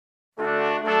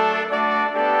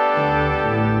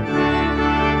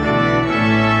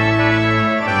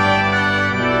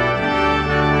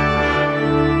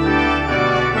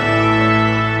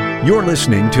You're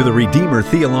listening to the Redeemer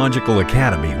Theological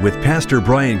Academy with Pastor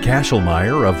Brian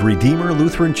Kashelmeyer of Redeemer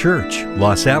Lutheran Church,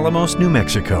 Los Alamos, New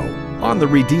Mexico. On the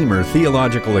Redeemer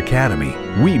Theological Academy,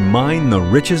 we mine the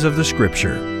riches of the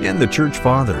Scripture and the Church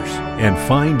Fathers and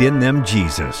find in them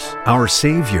Jesus, our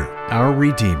Savior, our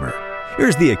Redeemer.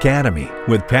 Here's the Academy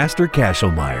with Pastor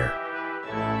Kashelmeyer.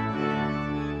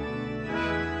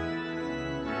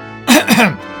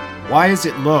 Why is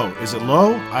it low? Is it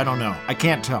low? I don't know. I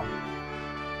can't tell.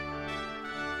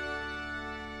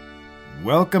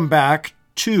 Welcome back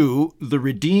to the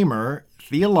Redeemer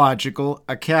Theological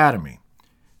Academy.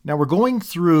 Now we're going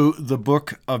through the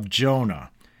book of Jonah.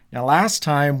 Now last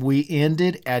time we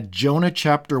ended at Jonah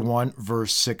chapter 1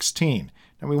 verse 16.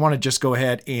 Now we want to just go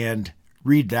ahead and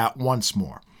read that once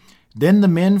more. Then the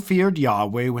men feared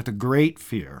Yahweh with a great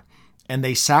fear, and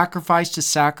they sacrificed a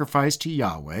sacrifice to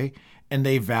Yahweh, and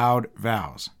they vowed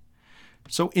vows.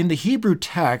 So in the Hebrew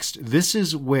text, this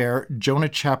is where Jonah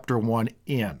chapter 1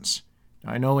 ends.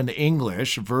 I know in the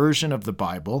English version of the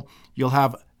Bible, you'll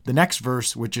have the next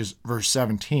verse, which is verse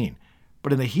 17.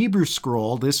 But in the Hebrew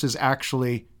scroll, this is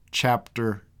actually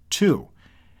chapter 2.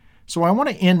 So I want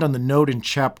to end on the note in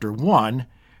chapter 1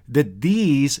 that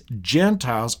these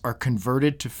Gentiles are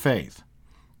converted to faith.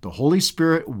 The Holy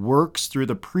Spirit works through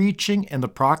the preaching and the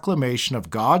proclamation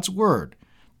of God's word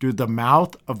through the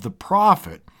mouth of the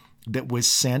prophet that was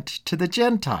sent to the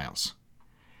Gentiles.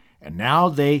 And now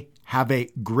they have a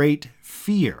great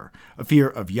fear, a fear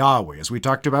of Yahweh. As we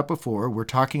talked about before, we're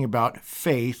talking about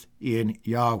faith in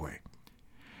Yahweh.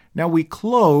 Now we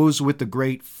close with the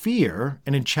great fear,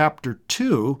 and in chapter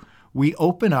 2, we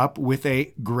open up with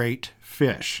a great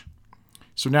fish.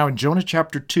 So now in Jonah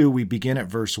chapter 2, we begin at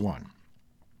verse 1.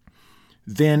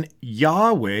 Then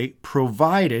Yahweh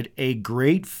provided a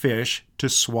great fish to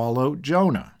swallow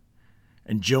Jonah.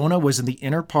 And Jonah was in the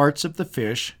inner parts of the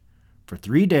fish for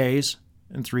 3 days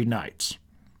and 3 nights.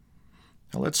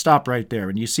 Now let's stop right there.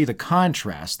 And you see the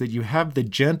contrast that you have the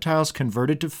Gentiles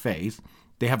converted to faith.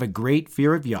 They have a great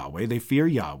fear of Yahweh. They fear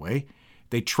Yahweh.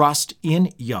 They trust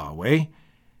in Yahweh.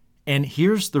 And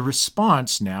here's the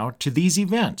response now to these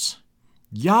events.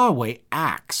 Yahweh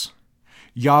acts.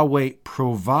 Yahweh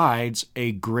provides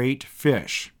a great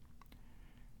fish.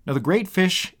 Now the great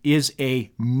fish is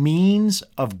a means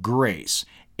of grace,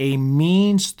 a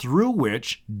means through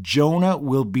which Jonah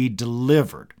will be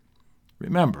delivered.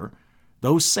 Remember,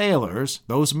 those sailors,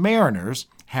 those mariners,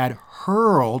 had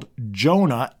hurled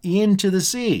Jonah into the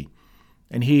sea,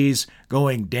 and he's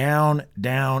going down,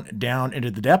 down, down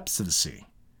into the depths of the sea.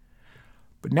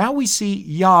 But now we see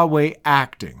Yahweh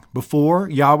acting. Before,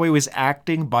 Yahweh was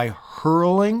acting by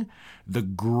hurling the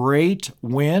great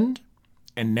wind,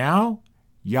 and now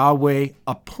Yahweh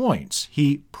appoints.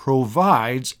 He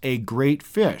provides a great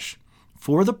fish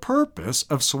for the purpose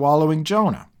of swallowing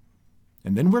Jonah.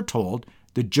 And then we're told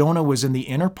that Jonah was in the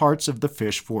inner parts of the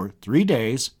fish for 3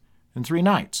 days and 3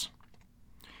 nights.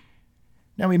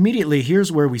 Now immediately,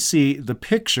 here's where we see the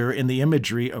picture in the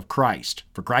imagery of Christ.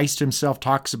 For Christ himself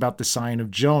talks about the sign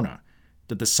of Jonah,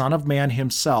 that the Son of Man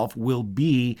himself will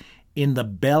be in the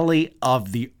belly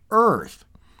of the earth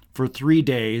for 3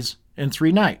 days and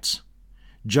 3 nights,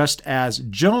 just as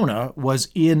Jonah was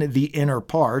in the inner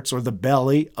parts or the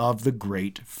belly of the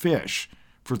great fish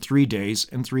for 3 days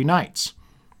and 3 nights.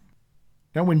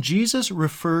 Now, when Jesus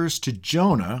refers to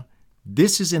Jonah,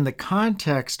 this is in the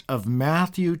context of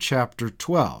Matthew chapter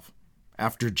 12,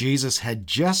 after Jesus had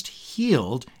just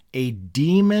healed a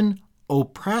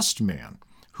demon-oppressed man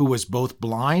who was both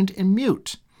blind and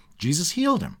mute. Jesus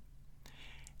healed him.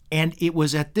 And it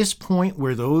was at this point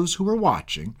where those who were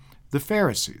watching, the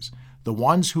Pharisees, the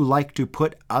ones who like to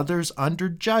put others under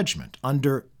judgment,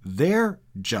 under their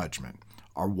judgment,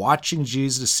 are watching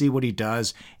Jesus to see what he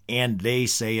does, and they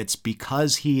say it's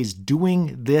because he is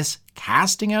doing this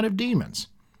casting out of demons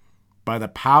by the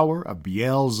power of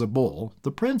Beelzebul,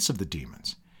 the prince of the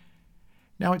demons.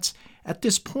 Now it's at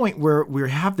this point where we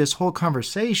have this whole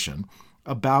conversation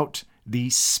about the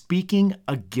speaking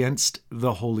against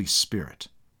the Holy Spirit.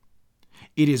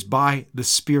 It is by the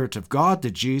Spirit of God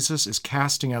that Jesus is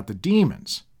casting out the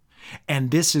demons.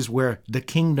 And this is where the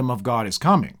kingdom of God is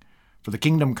coming. For the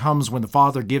kingdom comes when the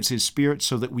Father gives his Spirit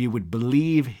so that we would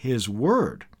believe his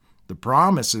word. The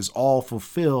promise is all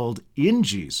fulfilled in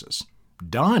Jesus,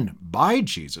 done by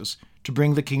Jesus to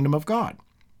bring the kingdom of God.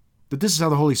 That this is how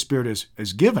the Holy Spirit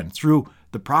is given, through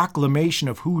the proclamation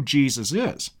of who Jesus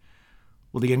is.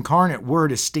 Well, the incarnate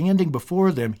word is standing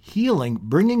before them, healing,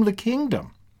 bringing the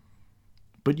kingdom.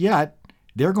 But yet,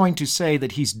 they're going to say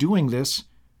that he's doing this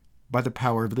by the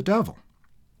power of the devil.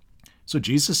 So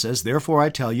Jesus says, "Therefore I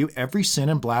tell you, every sin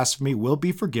and blasphemy will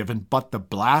be forgiven, but the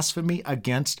blasphemy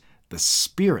against the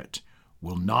Spirit,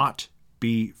 will not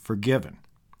be forgiven.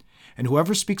 And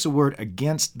whoever speaks a word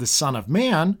against the Son of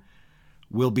Man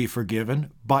will be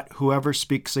forgiven, but whoever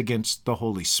speaks against the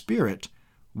Holy Spirit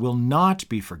will not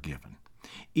be forgiven,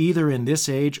 either in this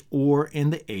age or in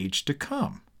the age to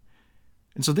come.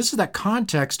 And so this is that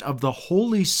context of the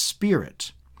Holy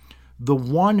Spirit, the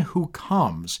one who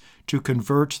comes to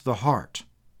convert the heart.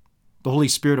 The Holy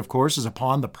Spirit, of course, is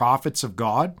upon the prophets of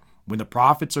God. When the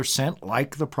prophets are sent,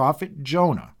 like the prophet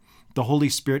Jonah, the Holy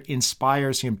Spirit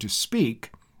inspires him to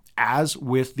speak as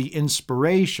with the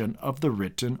inspiration of the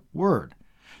written word,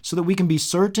 so that we can be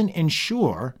certain and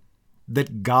sure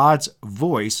that God's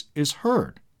voice is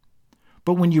heard.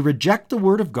 But when you reject the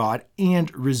word of God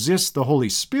and resist the Holy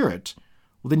Spirit,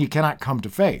 well, then you cannot come to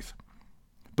faith.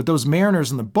 But those mariners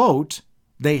in the boat,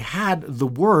 they had the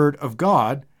word of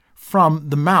God from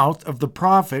the mouth of the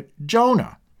prophet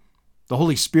Jonah, the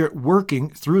Holy Spirit working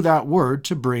through that word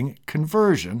to bring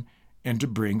conversion and to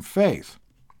bring faith.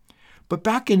 But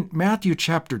back in Matthew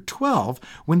chapter 12,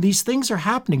 when these things are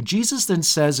happening, Jesus then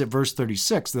says at verse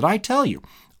 36 that I tell you,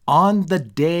 on the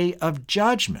day of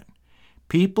judgment,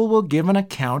 people will give an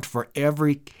account for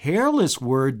every careless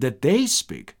word that they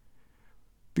speak,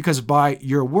 because by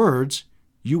your words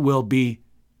you will be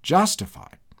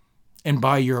justified, and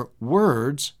by your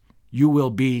words you will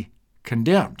be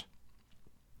condemned.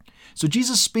 So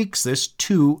Jesus speaks this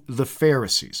to the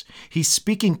Pharisees. He's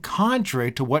speaking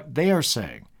contrary to what they are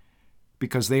saying,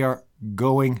 because they are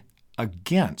going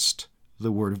against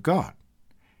the word of God.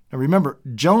 Now remember,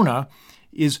 Jonah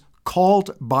is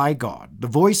called by God, the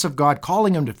voice of God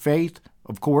calling him to faith,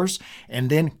 of course, and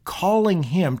then calling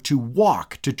him to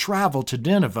walk, to travel to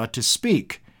Nineveh to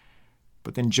speak.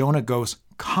 But then Jonah goes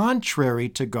contrary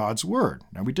to God's word.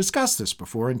 Now we discussed this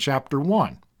before in chapter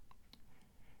 1.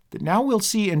 That now we'll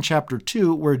see in chapter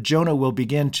 2 where Jonah will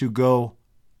begin to go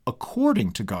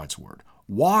according to God's word,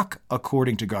 walk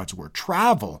according to God's word,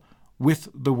 travel with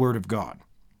the word of God.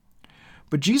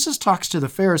 But Jesus talks to the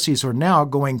Pharisees who are now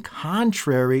going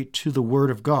contrary to the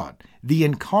word of God, the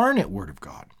incarnate word of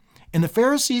God. And the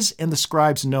Pharisees and the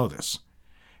scribes know this.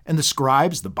 And the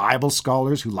scribes, the Bible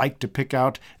scholars who like to pick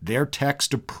out their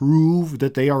text to prove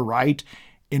that they are right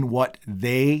in what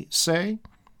they say,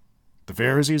 the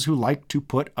Pharisees who like to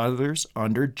put others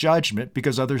under judgment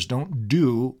because others don't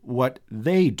do what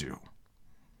they do.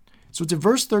 So it's in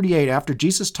verse 38, after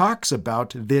Jesus talks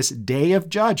about this day of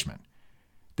judgment,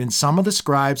 then some of the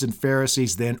scribes and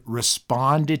Pharisees then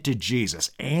responded to Jesus,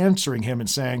 answering him and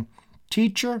saying,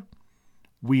 Teacher,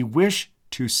 we wish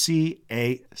to see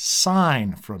a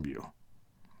sign from you.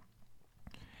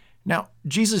 Now,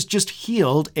 Jesus just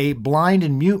healed a blind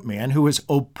and mute man who was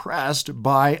oppressed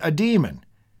by a demon.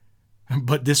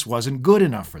 But this wasn't good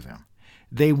enough for them.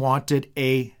 They wanted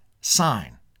a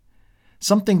sign,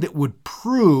 something that would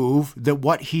prove that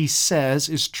what he says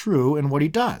is true and what he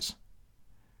does.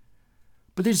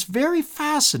 But it's very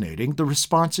fascinating, the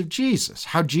response of Jesus,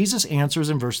 how Jesus answers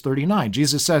in verse 39.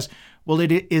 Jesus says, well,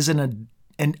 it is an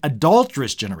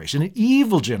adulterous generation, an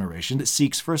evil generation that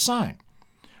seeks for a sign.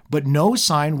 But no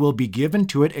sign will be given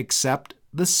to it except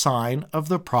the sign of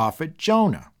the prophet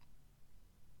Jonah.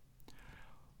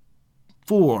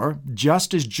 For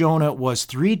just as Jonah was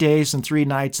 3 days and 3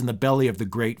 nights in the belly of the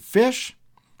great fish,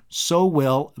 so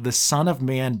will the Son of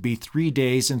Man be 3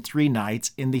 days and 3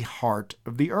 nights in the heart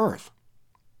of the earth.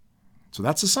 So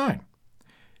that's a sign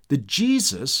that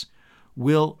Jesus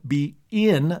will be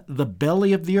in the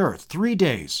belly of the earth 3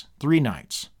 days, 3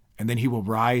 nights, and then he will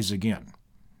rise again.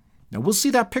 Now we'll see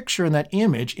that picture and that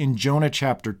image in Jonah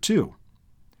chapter 2.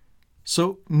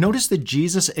 So notice that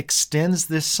Jesus extends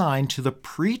this sign to the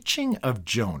preaching of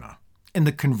Jonah and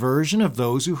the conversion of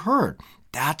those who heard.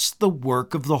 That's the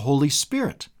work of the Holy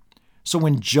Spirit. So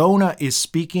when Jonah is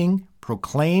speaking,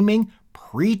 proclaiming,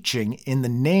 preaching in the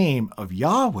name of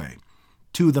Yahweh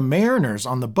to the mariners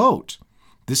on the boat,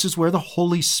 this is where the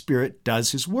Holy Spirit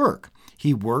does his work.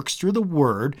 He works through the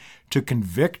word to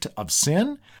convict of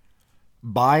sin.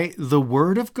 By the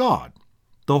word of God,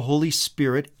 the Holy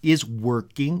Spirit is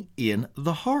working in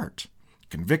the heart,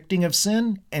 convicting of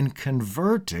sin and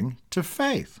converting to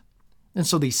faith. And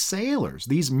so these sailors,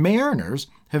 these mariners,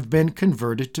 have been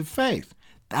converted to faith.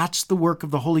 That's the work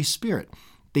of the Holy Spirit.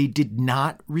 They did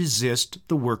not resist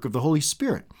the work of the Holy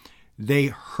Spirit. They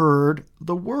heard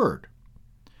the word.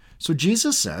 So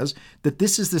Jesus says that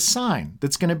this is the sign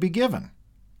that's going to be given.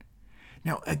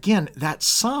 Now, again, that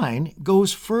sign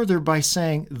goes further by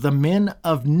saying the men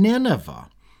of Nineveh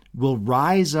will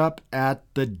rise up at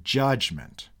the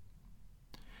judgment.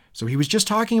 So he was just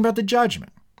talking about the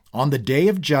judgment. On the day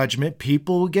of judgment,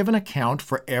 people will give an account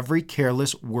for every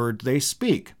careless word they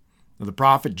speak. Now, the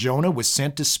prophet Jonah was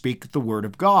sent to speak the word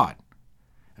of God.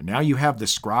 And now you have the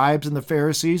scribes and the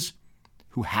Pharisees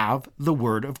who have the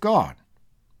word of God.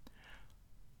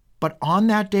 But on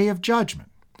that day of judgment,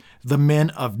 the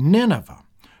men of Nineveh,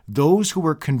 those who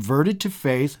were converted to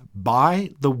faith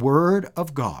by the word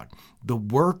of God, the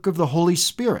work of the Holy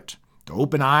Spirit, to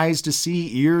open eyes to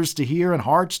see, ears to hear, and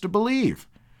hearts to believe,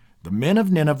 the men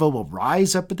of Nineveh will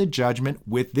rise up at the judgment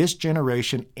with this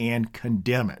generation and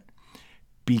condemn it,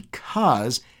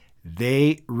 because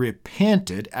they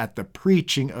repented at the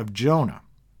preaching of Jonah.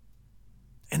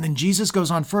 And then Jesus goes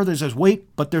on further and says,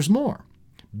 wait, but there's more.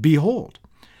 Behold,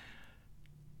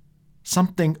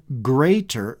 something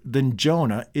greater than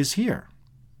Jonah is here.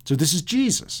 So this is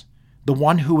Jesus, the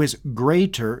one who is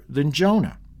greater than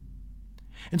Jonah.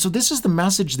 And so this is the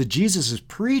message that Jesus is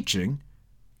preaching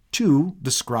to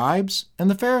the scribes and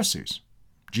the Pharisees.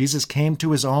 Jesus came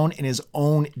to his own, and his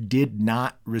own did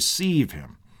not receive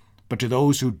him. But to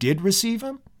those who did receive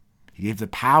him, he gave the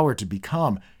power to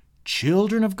become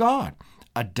children of God,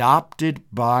 adopted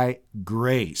by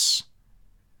grace.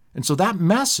 And so that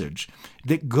message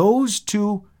that goes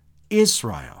to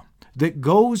Israel, that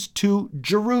goes to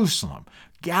Jerusalem,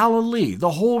 Galilee,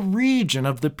 the whole region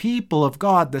of the people of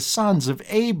God, the sons of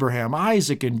Abraham,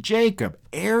 Isaac, and Jacob,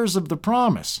 heirs of the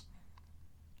promise,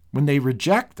 when they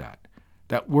reject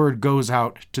that word goes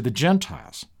out to the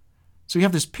Gentiles. So you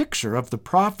have this picture of the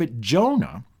prophet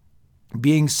Jonah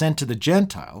being sent to the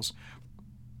Gentiles,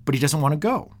 but he doesn't want to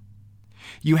go.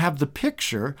 You have the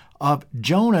picture of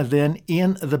Jonah then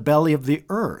in the belly of the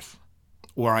earth,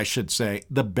 or I should say,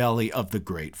 the belly of the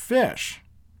great fish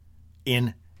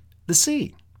in the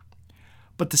sea.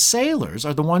 But the sailors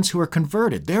are the ones who are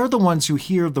converted. They're the ones who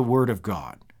hear the word of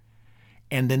God.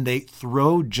 And then they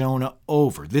throw Jonah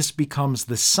over. This becomes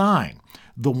the sign,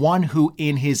 the one who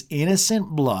in his innocent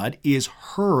blood is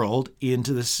hurled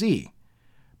into the sea.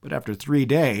 But after 3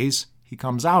 days, he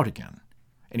comes out again,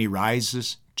 and he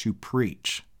rises to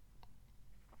preach.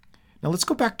 Now let's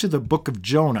go back to the book of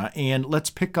Jonah, and let's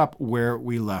pick up where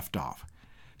we left off.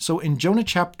 So in Jonah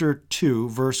chapter 2,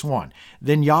 verse 1,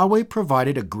 then Yahweh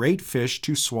provided a great fish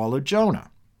to swallow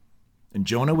Jonah. And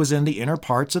Jonah was in the inner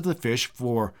parts of the fish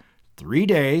for 3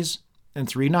 days and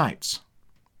 3 nights.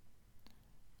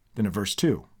 Then in verse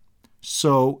 2,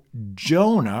 so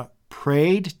Jonah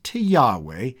prayed to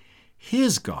Yahweh,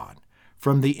 his God,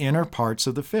 from the inner parts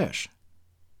of the fish.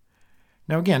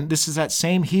 Now again, this is that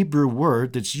same Hebrew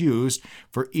word that's used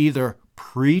for either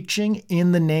preaching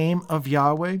in the name of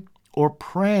Yahweh or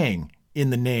praying in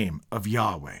the name of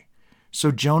Yahweh.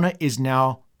 So Jonah is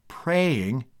now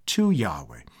praying to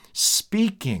Yahweh,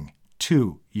 speaking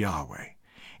to Yahweh.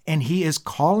 And he is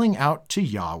calling out to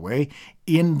Yahweh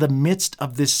in the midst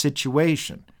of this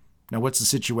situation. Now, what's the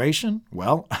situation?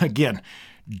 Well, again,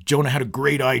 Jonah had a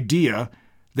great idea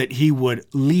that he would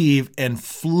leave and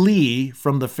flee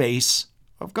from the face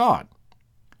of God.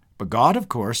 But God, of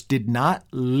course, did not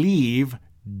leave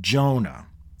Jonah.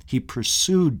 He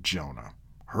pursued Jonah,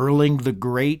 hurling the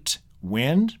great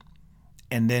wind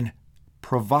and then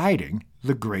providing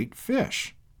the great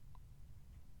fish.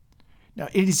 Now,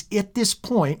 it is at this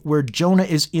point where Jonah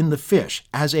is in the fish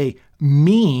as a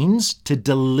means to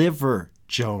deliver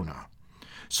Jonah.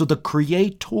 So the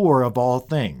creator of all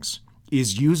things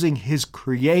is using his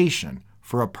creation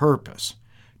for a purpose,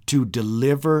 to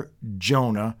deliver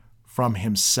Jonah from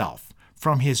himself,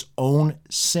 from his own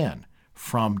sin,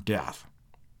 from death.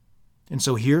 And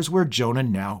so here's where Jonah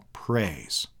now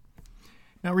prays.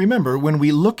 Now remember, when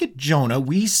we look at Jonah,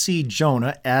 we see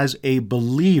Jonah as a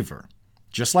believer,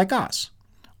 just like us,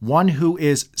 one who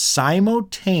is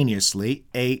simultaneously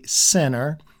a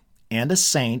sinner and a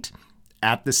saint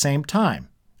at the same time,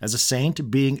 as a saint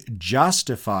being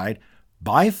justified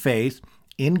by faith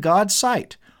in God's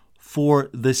sight for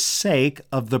the sake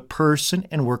of the person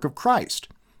and work of Christ,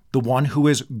 the one who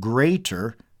is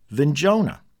greater than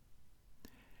Jonah.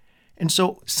 And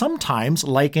so sometimes,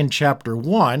 like in chapter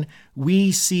 1,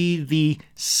 we see the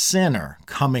sinner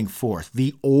coming forth.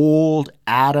 The old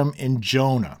Adam in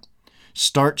Jonah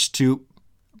starts to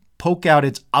poke out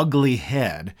its ugly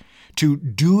head to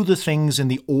do the things in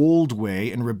the old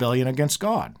way in rebellion against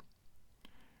God.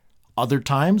 Other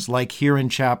times, like here in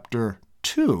chapter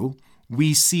 2,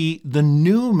 we see the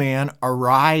new man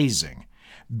arising,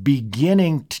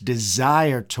 beginning to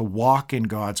desire to walk in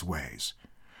God's ways,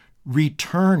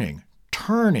 turning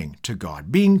to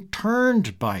God, being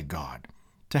turned by God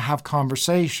to have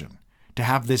conversation, to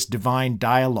have this divine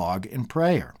dialogue in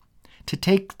prayer, to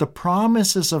take the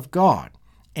promises of God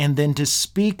and then to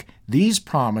speak these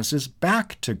promises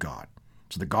back to God,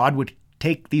 so that God would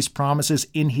take these promises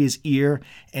in his ear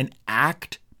and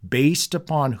act based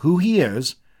upon who he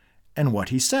is and what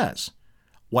he says.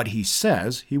 What he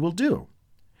says he will do.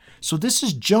 So this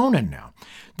is Jonah now.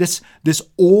 This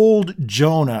old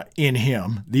Jonah in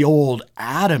him, the old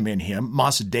Adam in him,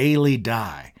 must daily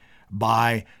die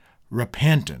by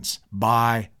repentance,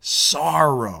 by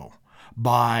sorrow,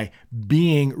 by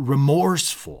being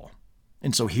remorseful.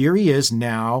 And so here he is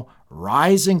now,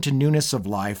 rising to newness of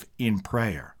life in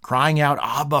prayer, crying out,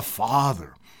 Abba,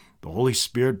 Father. The Holy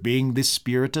Spirit being the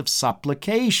spirit of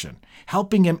supplication,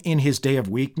 helping him in his day of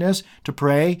weakness to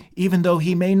pray, even though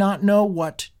he may not know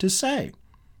what to say.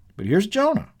 But here's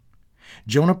Jonah.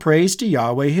 Jonah prays to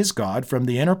Yahweh his God from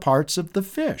the inner parts of the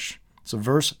fish. So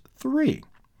verse 3.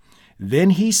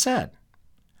 Then he said,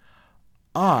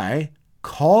 I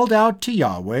called out to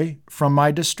Yahweh from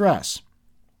my distress,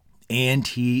 and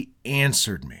he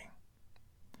answered me.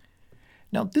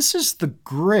 Now, this is the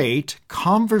great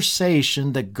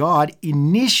conversation that God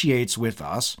initiates with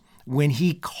us when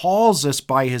he calls us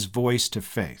by his voice to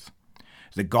faith.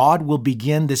 That God will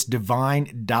begin this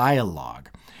divine dialogue,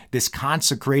 this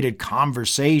consecrated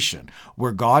conversation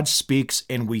where God speaks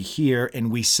and we hear and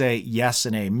we say yes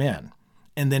and amen.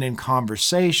 And then in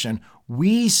conversation,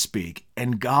 we speak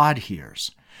and God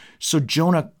hears. So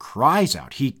Jonah cries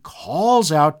out. He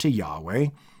calls out to Yahweh,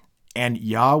 and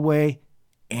Yahweh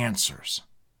answers.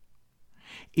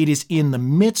 It is in the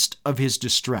midst of his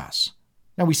distress.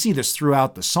 Now we see this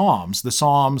throughout the Psalms. The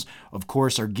Psalms, of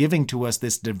course, are giving to us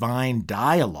this divine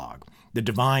dialogue, the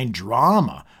divine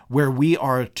drama, where we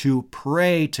are to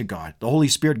pray to God, the Holy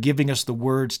Spirit giving us the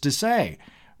words to say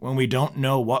when we don't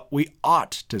know what we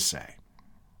ought to say.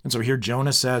 And so here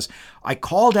Jonah says, I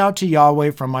called out to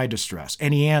Yahweh from my distress,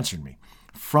 and he answered me.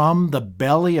 From the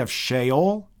belly of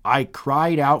Sheol, I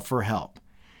cried out for help.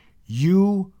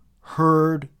 You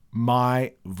heard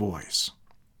my voice.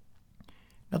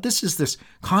 Now this is this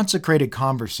consecrated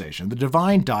conversation, the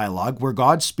divine dialogue where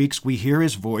God speaks, we hear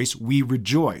his voice, we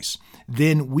rejoice.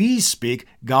 Then we speak,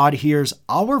 God hears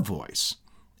our voice,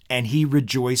 and he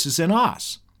rejoices in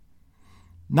us.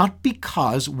 Not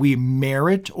because we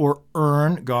merit or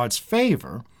earn God's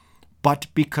favor, but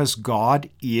because God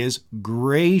is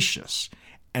gracious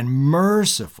and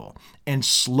merciful and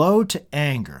slow to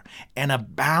anger and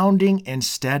abounding in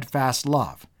steadfast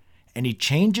love. And he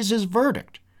changes his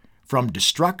verdict from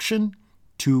destruction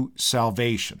to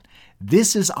salvation.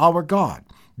 This is our God.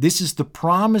 This is the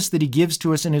promise that he gives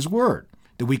to us in his word,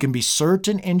 that we can be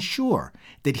certain and sure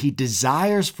that he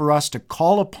desires for us to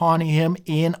call upon him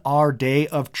in our day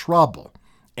of trouble,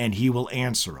 and he will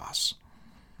answer us.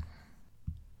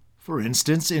 For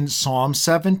instance, in Psalm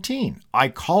 17, I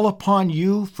call upon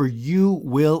you, for you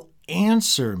will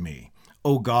answer me.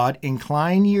 O God,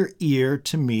 incline your ear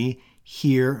to me,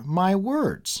 hear my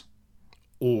words.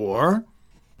 Or,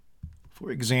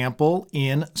 for example,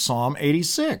 in Psalm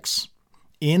 86,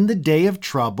 in the day of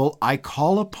trouble, I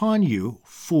call upon you,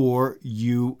 for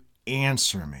you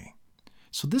answer me.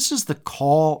 So this is the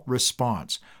call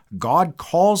response. God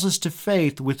calls us to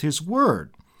faith with his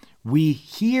word. We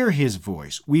hear his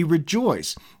voice. We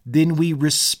rejoice. Then we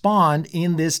respond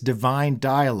in this divine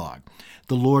dialogue.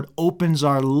 The Lord opens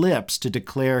our lips to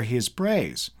declare his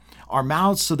praise, our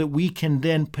mouths so that we can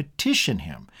then petition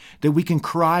him, that we can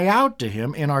cry out to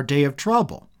him in our day of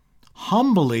trouble.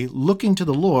 Humbly looking to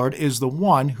the Lord is the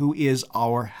one who is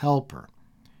our helper.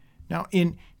 Now,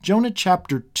 in Jonah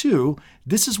chapter 2,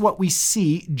 this is what we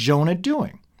see Jonah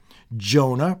doing.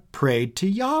 Jonah prayed to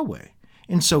Yahweh.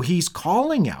 And so he's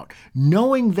calling out,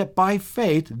 knowing that by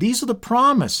faith, these are the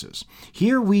promises.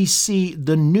 Here we see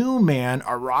the new man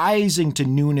arising to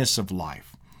newness of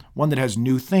life, one that has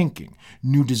new thinking,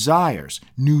 new desires,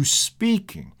 new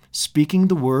speaking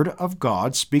the word of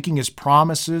God, speaking his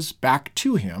promises back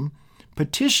to him,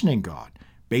 petitioning God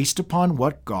based upon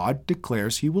what God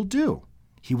declares he will do.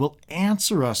 He will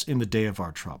answer us in the day of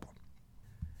our trouble.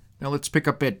 Now let's pick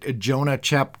up at Jonah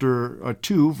chapter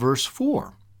 2, verse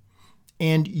 4.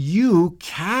 And you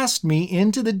cast me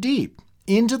into the deep,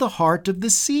 into the heart of the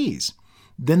seas.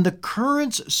 Then the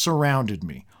currents surrounded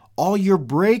me. All your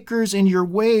breakers and your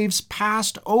waves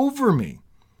passed over me.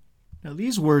 Now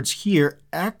these words here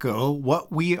echo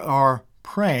what we are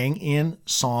praying in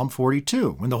Psalm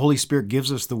 42, when the Holy Spirit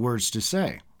gives us the words to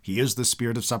say. He is the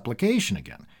spirit of supplication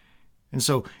again. And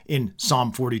so in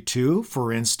Psalm 42,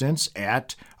 for instance,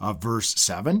 at verse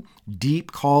 7,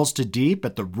 deep calls to deep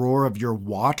at the roar of your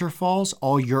waterfalls.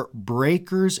 All your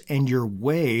breakers and your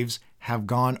waves have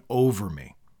gone over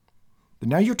me. But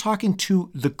now you're talking to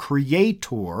the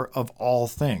creator of all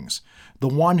things, the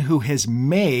one who has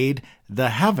made the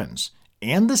heavens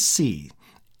and the sea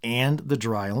and the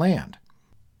dry land.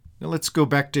 Now let's go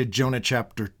back to Jonah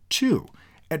chapter 2.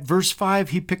 At verse 5,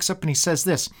 he picks up and he says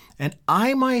this, "And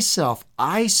I myself,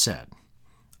 I said,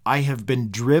 I have been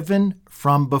driven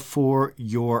from before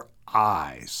your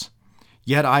eyes,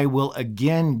 yet I will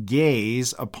again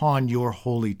gaze upon your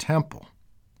holy temple."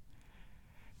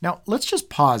 Now, let's just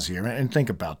pause here and think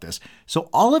about this. So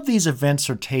all of these events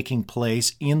are taking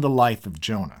place in the life of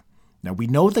Jonah. Now, we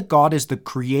know that God is the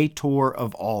creator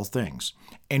of all things,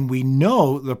 and we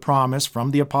know the promise from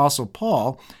the Apostle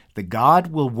Paul that God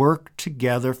will work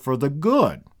together for the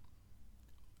good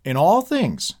in all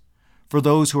things for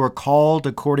those who are called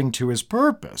according to his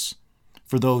purpose,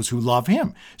 for those who love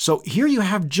him. So here you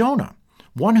have Jonah,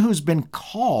 one who's been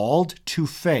called to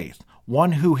faith,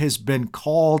 one who has been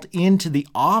called into the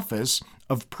office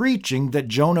of preaching that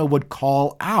Jonah would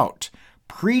call out,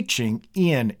 preaching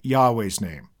in Yahweh's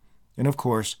name, and of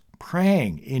course,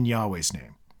 praying in Yahweh's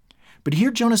name. But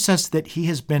here Jonah says that he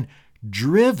has been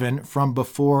driven from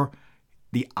before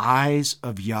the eyes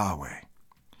of Yahweh.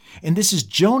 And this is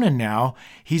Jonah now.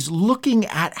 He's looking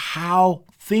at how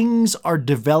things are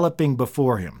developing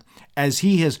before him as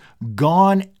he has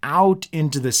gone out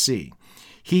into the sea.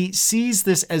 He sees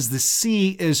this as the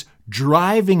sea is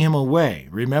driving him away.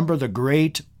 Remember, the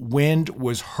great wind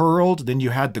was hurled, then you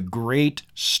had the great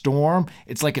storm.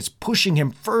 It's like it's pushing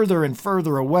him further and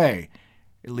further away.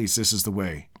 At least this is the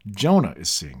way Jonah is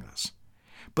seeing this.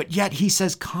 But yet he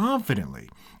says confidently,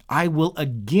 "I will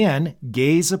again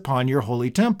gaze upon your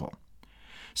holy temple."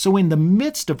 So in the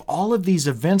midst of all of these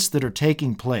events that are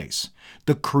taking place,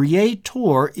 the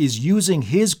Creator is using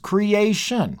his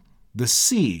creation, the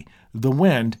sea, the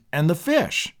wind, and the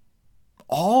fish,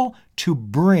 all to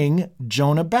bring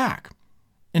Jonah back.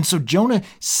 And so Jonah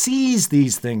sees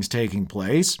these things taking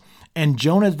place, and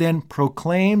Jonah then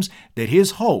proclaims that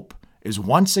his hope is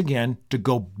once again to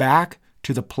go back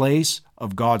to the place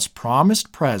of God's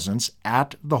promised presence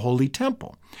at the holy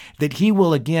temple, that he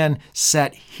will again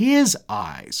set his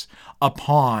eyes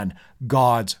upon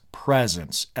God's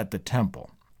presence at the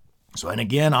temple. So, and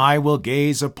again, I will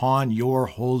gaze upon your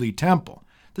holy temple.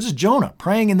 This is Jonah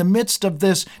praying in the midst of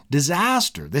this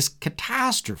disaster, this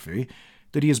catastrophe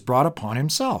that he has brought upon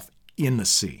himself in the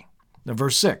sea. Now,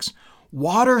 verse 6,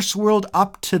 "Water swirled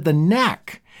up to the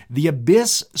neck. The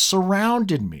abyss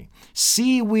surrounded me.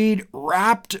 Seaweed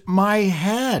wrapped my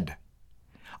head.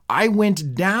 I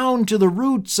went down to the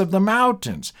roots of the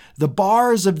mountains, the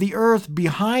bars of the earth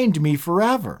behind me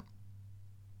forever.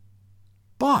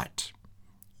 But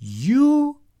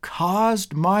you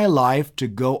caused my life to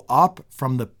go up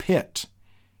from the pit,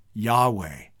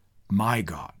 Yahweh, my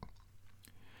God."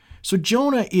 So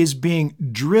Jonah is being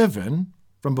driven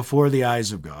from before the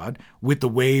eyes of God with the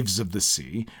waves of the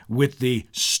sea, with the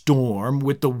storm,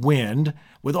 with the wind,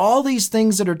 with all these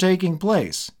things that are taking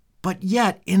place. But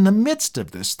yet, in the midst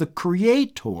of this, the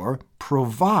Creator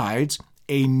provides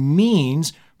a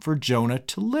means for Jonah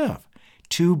to live,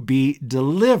 to be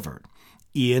delivered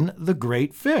in the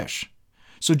great fish.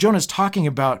 So Jonah's talking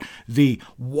about the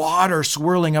water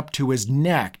swirling up to his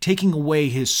neck, taking away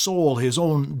his soul, his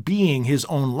own being, his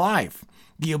own life.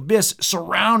 The abyss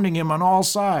surrounding him on all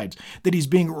sides, that he's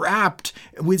being wrapped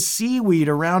with seaweed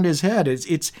around his head.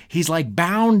 He's like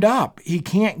bound up. He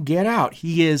can't get out.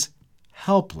 He is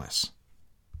helpless.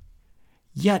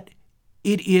 Yet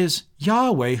it is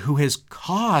Yahweh who has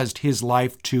caused his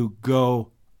life to go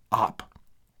up.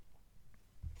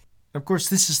 Of course,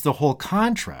 this is the whole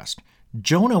contrast.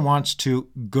 Jonah wants to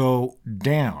go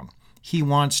down. He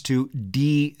wants to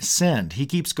descend. He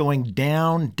keeps going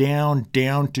down, down,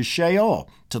 down to Sheol,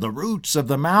 to the roots of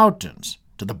the mountains,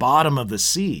 to the bottom of the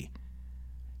sea.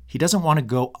 He doesn't want to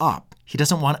go up. He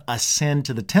doesn't want to ascend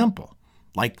to the temple,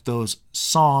 like those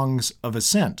songs of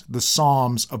ascent, the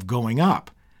psalms of going up.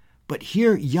 But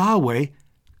here Yahweh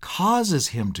causes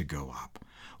him to go up.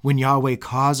 When Yahweh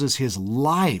causes his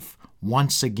life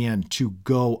once again to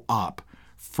go up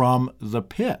from the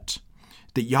pit,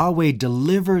 that Yahweh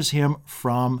delivers him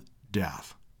from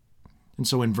death. And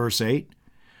so in verse 8,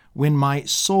 "When my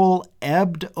soul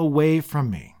ebbed away from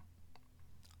me,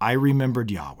 I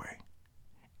remembered Yahweh,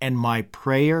 and my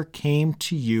prayer came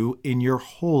to you in your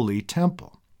holy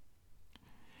temple."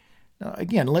 Now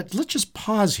again, let's just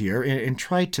pause here and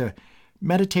try to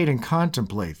meditate and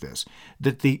contemplate this,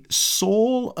 that the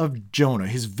soul of Jonah,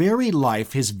 his very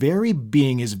life, his very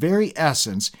being, his very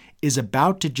essence, is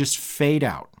about to just fade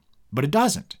out. But it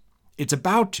doesn't. It's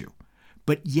about to.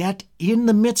 But yet, in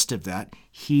the midst of that,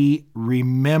 he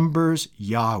remembers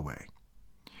Yahweh.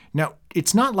 Now,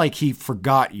 it's not like he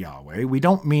forgot Yahweh. We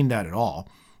don't mean that at all.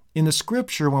 In the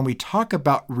scripture, when we talk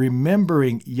about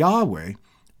remembering Yahweh,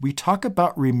 we talk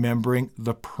about remembering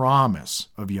the promise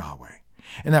of Yahweh.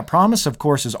 And that promise, of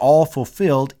course, is all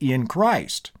fulfilled in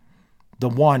Christ, the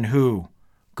one who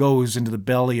goes into the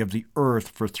belly of the earth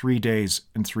for 3 days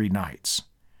and 3 nights,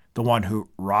 the one who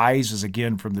rises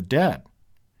again from the dead.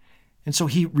 And so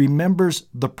he remembers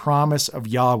the promise of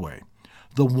Yahweh,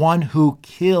 the one who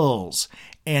kills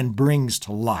and brings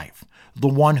to life, the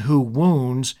one who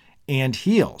wounds and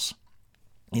heals.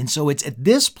 And so it's at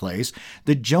this place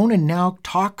that Jonah now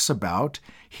talks about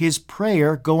his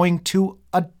prayer going to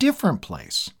a different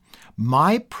place.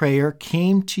 My prayer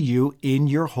came to you in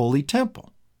your holy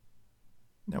temple.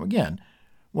 Now again,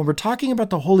 when we're talking about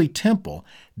the holy temple,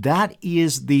 that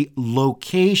is the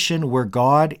location where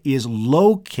God is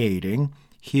locating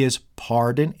his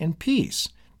pardon and peace.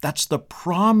 That's the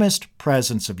promised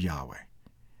presence of Yahweh.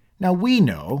 Now we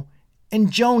know,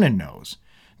 and Jonah knows,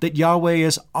 that Yahweh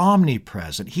is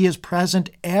omnipresent. He is present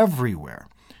everywhere.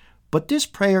 But this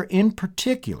prayer in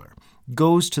particular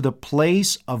goes to the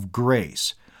place of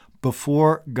grace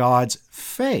before God's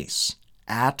face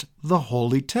at the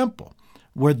holy temple,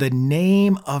 where the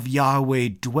name of Yahweh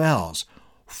dwells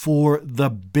for the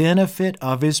benefit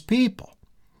of his people,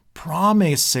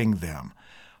 promising them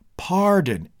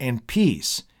pardon and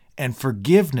peace and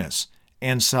forgiveness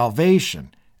and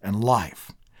salvation and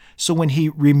life. So when he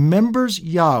remembers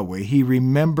Yahweh, he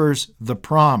remembers the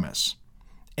promise.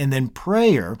 And then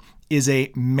prayer is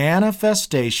a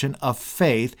manifestation of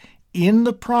faith in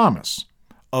the promise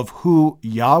of who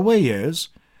Yahweh is,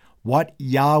 what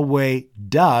Yahweh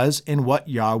does, and what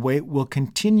Yahweh will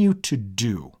continue to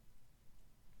do.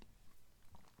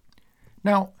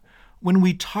 Now, when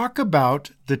we talk about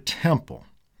the temple,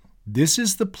 this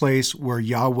is the place where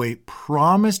Yahweh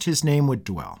promised his name would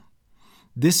dwell.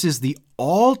 This is the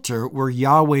altar where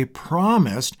Yahweh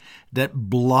promised that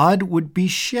blood would be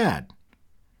shed,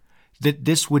 that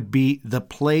this would be the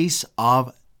place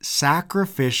of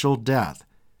sacrificial death,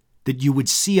 that you would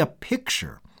see a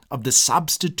picture of the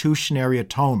substitutionary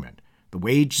atonement. The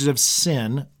wages of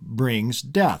sin brings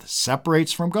death,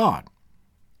 separates from God.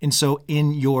 And so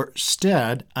in your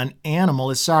stead, an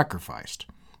animal is sacrificed,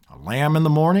 a lamb in the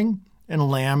morning and a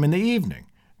lamb in the evening,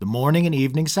 the morning and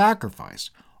evening sacrifice,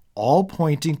 all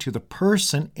pointing to the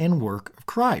person and work of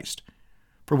Christ.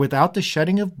 For without the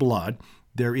shedding of blood,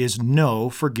 there is no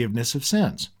forgiveness of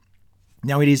sins.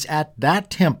 Now it is at that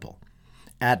temple,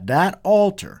 at that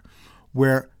altar,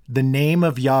 where the name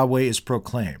of Yahweh is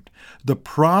proclaimed, the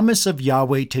promise of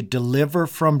Yahweh to deliver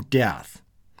from death,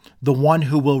 the one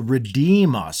who will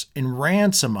redeem us and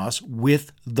ransom us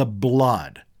with the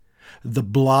blood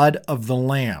of the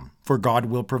Lamb, for God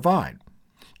will provide.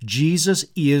 Jesus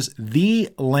is the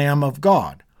Lamb of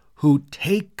God who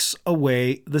takes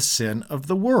away the sin of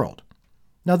the world.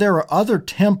 Now, there are other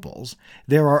temples,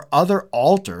 there are other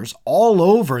altars all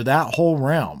over that whole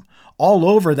realm, all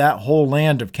over that whole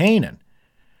land of Canaan,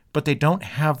 but they don't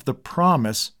have the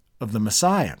promise of the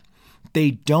Messiah.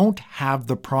 They don't have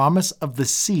the promise of the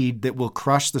seed that will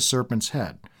crush the serpent's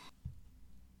head.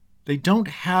 They don't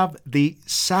have the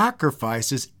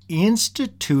sacrifices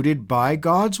instituted by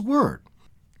God's word,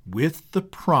 with the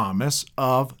promise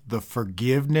of the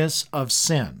forgiveness of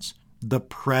sins, the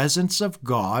presence of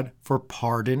God for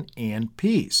pardon and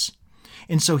peace.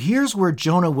 And so here's where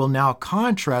Jonah will now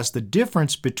contrast the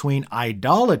difference between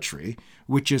idolatry,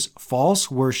 which is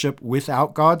false worship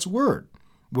without God's word,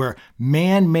 where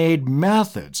man-made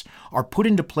methods are put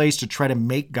into place to try to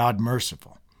make God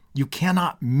merciful. You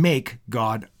cannot make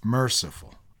God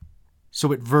merciful.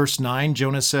 So at verse 9,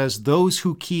 Jonah says, "Those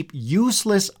who keep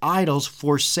useless idols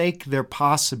forsake their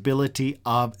possibility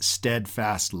of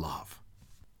steadfast love."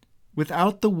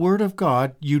 Without the word of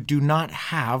God, you do not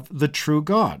have the true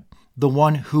God, the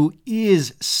one who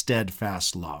is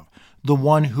steadfast love, the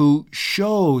one who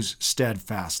shows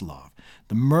steadfast love,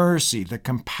 the mercy, the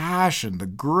compassion, the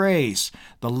grace,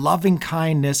 the loving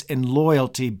kindness and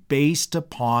loyalty based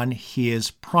upon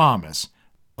his promise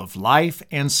of life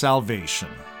and salvation.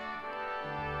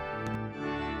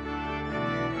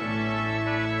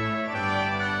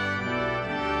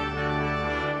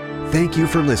 Thank you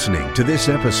for listening to this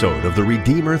episode of the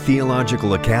Redeemer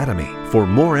Theological Academy. For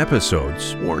more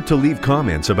episodes or to leave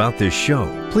comments about this show,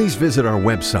 please visit our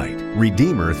website,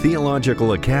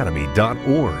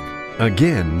 redeemertheologicalacademy.org.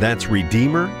 Again, that's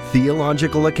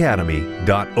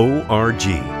redeemertheologicalacademy.org.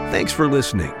 Thanks for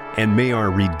listening, and may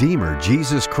our Redeemer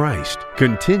Jesus Christ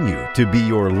continue to be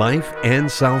your life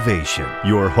and salvation,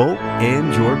 your hope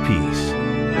and your peace.